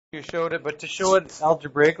You showed it, but to show it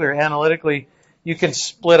algebraically or analytically, you can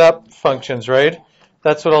split up functions, right?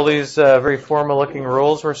 That's what all these very formal-looking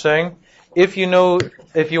rules were saying. If you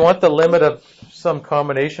want the limit of some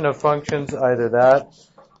combination of functions, either that,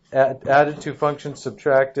 added two functions,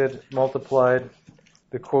 subtracted, multiplied,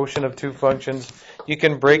 the quotient of two functions, you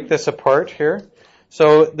can break this apart here.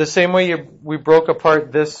 So the same way we broke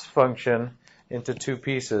apart this function into two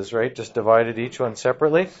pieces, right? Just divided each one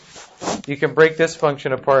separately. You can break this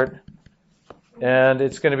function apart, and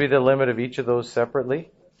it's going to be the limit of each of those separately.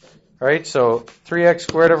 All right, so 3x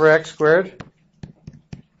squared over x squared,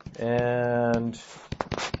 and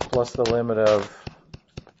plus the limit of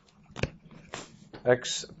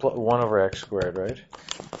x plus 1 over x squared, right?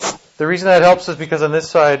 The reason that helps is because on this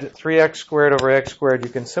side, 3x squared over x squared,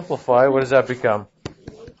 you can simplify. What does that become?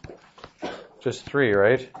 Just 3,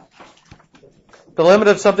 right? The limit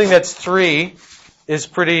of something that's 3 is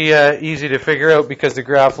pretty easy to figure out because the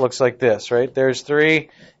graph looks like this, right? There's 3.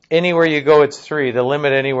 Anywhere you go, it's 3. The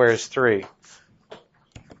limit anywhere is 3.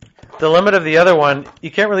 The limit of the other one,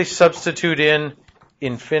 you can't really substitute in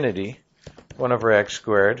infinity, 1 over x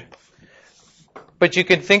squared. But you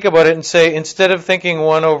can think about it and say, instead of thinking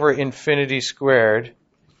 1 over infinity squared,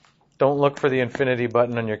 don't look for the infinity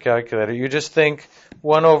button on your calculator. You just think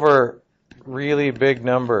 1 over really big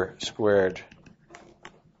number squared.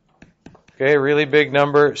 Okay, really big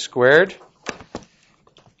number squared.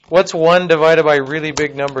 What's 1 divided by really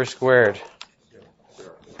big number squared?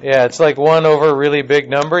 Yeah, it's like 1 over really big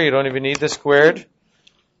number. You don't even need the squared.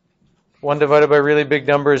 1 divided by really big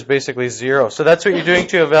number is basically 0. So that's what you're doing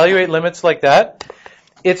to evaluate limits like that.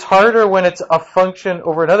 It's harder when it's a function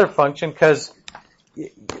over another function because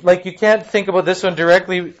like you can't think about this one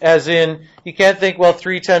directly as in, you can't think, well,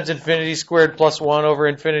 3 times infinity squared plus 1 over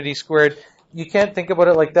infinity squared. You can't think about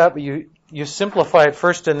it like that, but you simplify it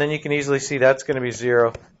first, and then you can easily see that's going to be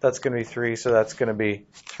 0, that's going to be 3, so that's going to be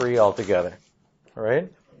 3 altogether. All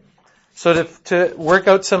right? So to work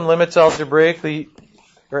out some limits algebraically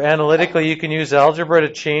or analytically, you can use algebra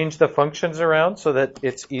to change the functions around so that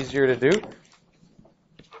it's easier to do.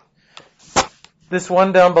 This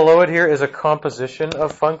one down below it here is a composition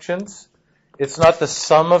of functions. It's not the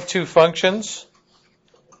sum of two functions.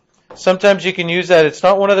 Sometimes you can use that. It's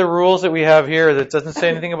not one of the rules that we have here that doesn't say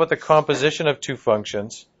anything about the composition of two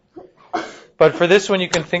functions. But for this one, you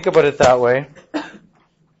can think about it that way.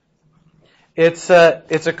 It's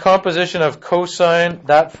a composition of cosine,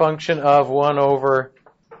 that function of 1 over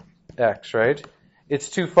x, right? It's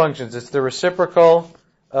two functions. It's the reciprocal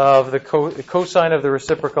of the cosine of the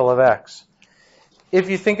reciprocal of x. If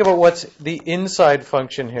you think about what's the inside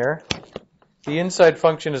function here, the inside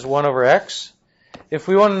function is 1 over x. If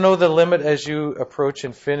we want to know the limit as you approach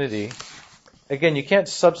infinity, again, you can't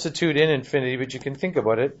substitute in infinity, but you can think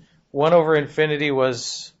about it. 1 over infinity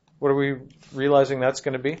was, what are we realizing that's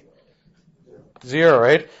going to be? 0,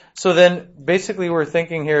 right? So then, basically, we're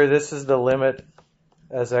thinking here, this is the limit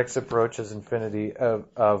as x approaches infinity of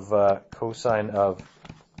cosine of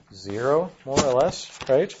 0, more or less,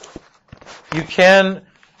 right? You can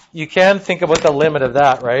think about the limit of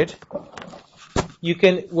that, right? You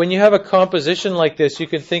can, when you have a composition like this, you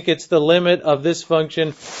can think it's the limit of this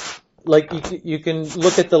function. Like you can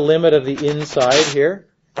look at the limit of the inside here.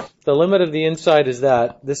 The limit of the inside is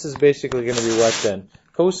that. This is basically going to be what then?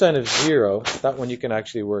 Cosine of 0, that one you can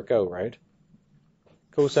actually work out, right?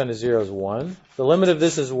 Cosine of 0 is 1. The limit of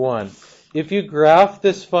this is 1. If you graph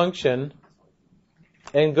this function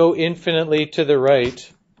and go infinitely to the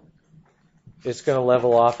right, it's going to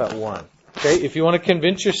level off at 1. Okay? If you want to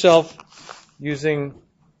convince yourself using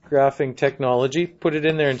graphing technology, put it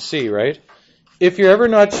in there and see, right? If you're ever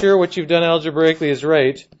not sure what you've done algebraically is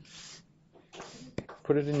right,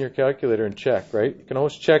 put it in your calculator and check, right? You can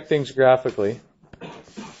always check things graphically.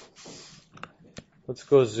 Let's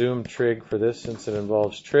go zoom trig for this since it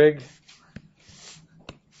involves trig.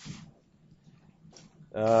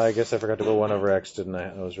 I guess I forgot to go 1 over x, didn't I?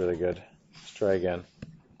 That was really good. Let's try again.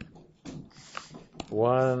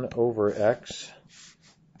 1 over x.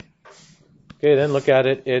 Okay, then look at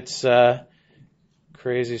it. It's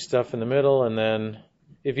crazy stuff in the middle, and then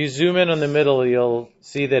if you zoom in on the middle, you'll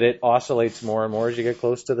see that it oscillates more and more as you get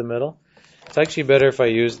close to the middle. It's actually better if I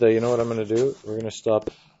use the, you know what I'm going to do? We're going to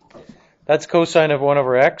stop. That's cosine of 1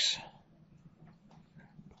 over x.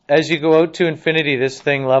 As you go out to infinity, this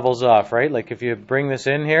thing levels off, right? Like if you bring this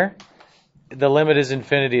in here, the limit is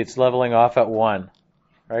infinity. It's leveling off at 1,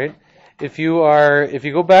 right? If you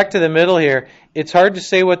go back to the middle here, it's hard to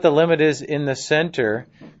say what the limit is in the center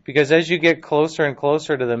because as you get closer and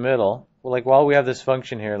closer to the middle, well, like while we have this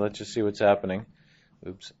function here, let's just see what's happening.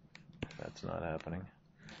 Oops, that's not happening.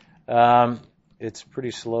 it's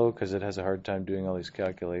pretty slow because it has a hard time doing all these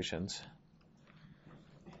calculations.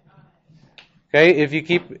 Okay, if you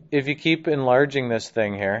keep enlarging this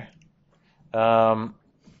thing here, what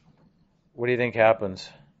do you think happens?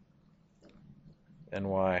 And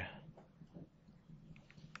why?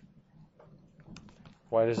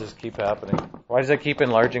 Why does this keep happening? Why does it keep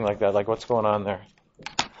enlarging like that? Like, what's going on there?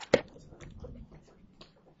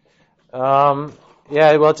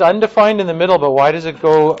 Yeah, well, it's undefined in the middle, but why does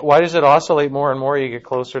it oscillate more and more as you get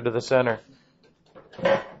closer to the center?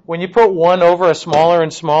 When you put 1 over a smaller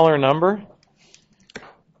and smaller number,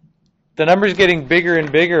 the number's getting bigger and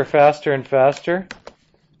bigger, faster and faster.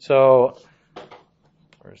 So,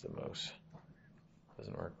 where's the mouse?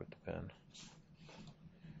 Doesn't work with the pen.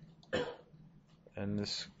 And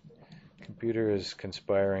this computer is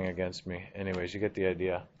conspiring against me. Anyways, you get the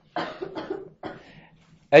idea.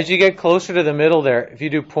 As you get closer to the middle there, if you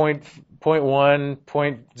do 0.1,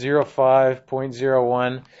 0.05,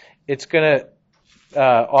 0.01, it's going to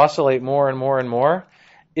oscillate more and more and more.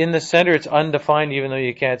 In the center, it's undefined, even though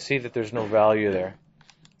you can't see that there's no value there.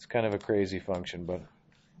 It's kind of a crazy function, but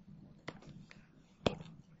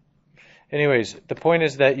anyways, the point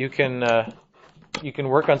is that you can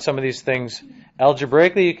work on some of these things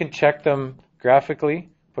algebraically. You can check them graphically,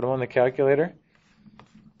 put them on the calculator.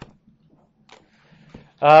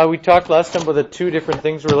 We talked last time about the 2 different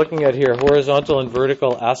things we're looking at here, horizontal and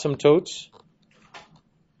vertical asymptotes.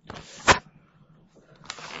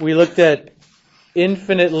 We looked at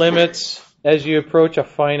infinite limits as you approach a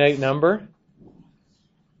finite number.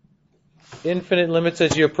 Infinite limits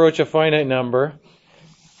as you approach a finite number.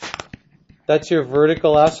 That's your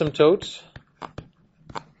vertical asymptotes.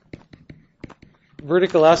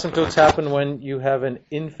 Vertical asymptotes happen when you have an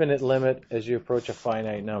infinite limit as you approach a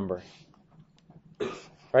finite number.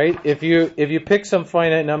 Right? If you pick some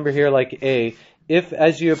finite number here like a, if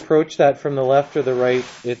as you approach that from the left or the right,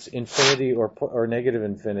 it's infinity or negative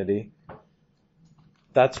infinity,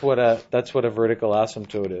 that's what a vertical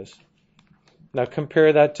asymptote is. Now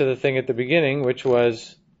compare that to the thing at the beginning, which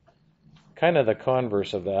was kind of the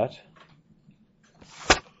converse of that.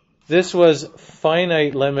 This was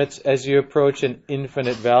finite limits as you approach an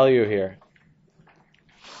infinite value here.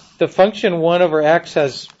 The function 1 over x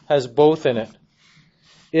has both in it.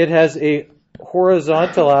 It has a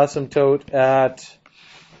horizontal asymptote at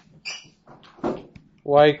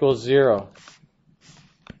y equals 0.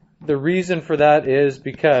 The reason for that is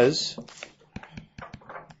because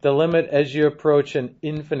the limit as you approach an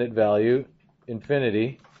infinite value,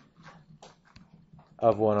 infinity,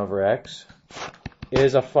 of 1 over x,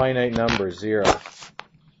 is a finite number, 0.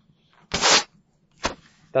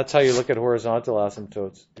 That's how you look at horizontal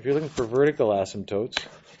asymptotes. If you're looking for vertical asymptotes,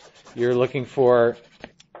 you're looking for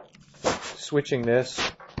switching this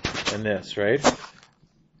and this, right?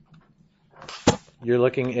 You're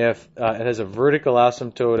looking if it has a vertical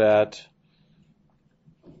asymptote at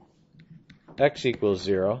x equals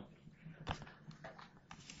 0.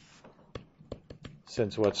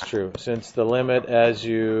 Since what's true? Since the limit as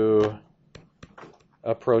you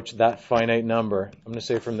approach that finite number, I'm going to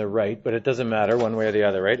say from the right, but it doesn't matter one way or the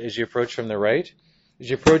other, right? As you approach from the right, as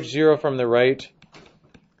you approach 0 from the right,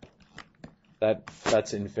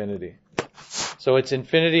 that's infinity. So it's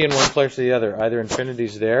infinity in one place or the other. Either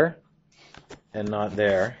infinity's there and not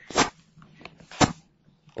there,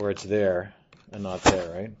 or it's there and not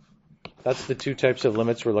there, right? That's the 2 types of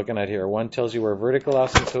limits we're looking at here. One tells you where vertical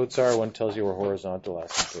asymptotes are, one tells you where horizontal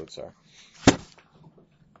asymptotes are.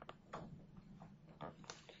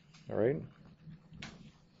 All right?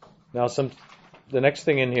 Now, the next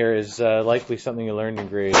thing in here is likely something you learned in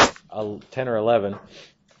grade 10 or 11.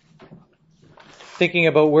 Thinking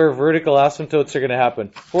about where vertical asymptotes are going to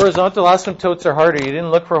happen. Horizontal asymptotes are harder. You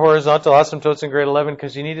didn't look for horizontal asymptotes in grade 11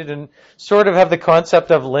 because you needed to sort of have the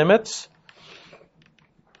concept of limits.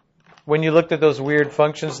 When you looked at those weird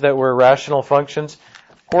functions that were rational functions,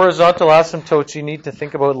 horizontal asymptotes, you need to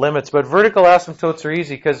think about limits. But vertical asymptotes are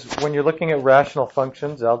easy because when you're looking at rational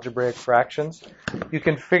functions, algebraic fractions, you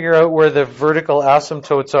can figure out where the vertical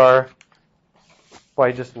asymptotes are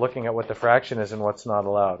by just looking at what the fraction is and what's not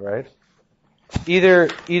allowed, right? Either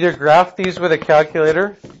graph these with a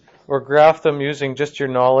calculator or graph them using just your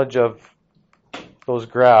knowledge of those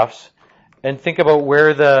graphs and think about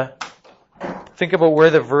where the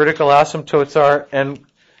vertical asymptotes are, and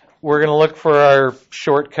we're going to look for our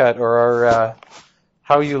shortcut or our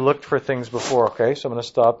how you looked for things before, okay? So I'm going to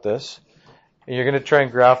stop this. And you're going to try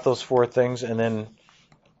and graph those 4 things and then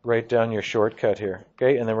write down your shortcut here,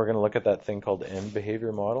 okay? And then we're going to look at that thing called end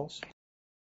behavior models.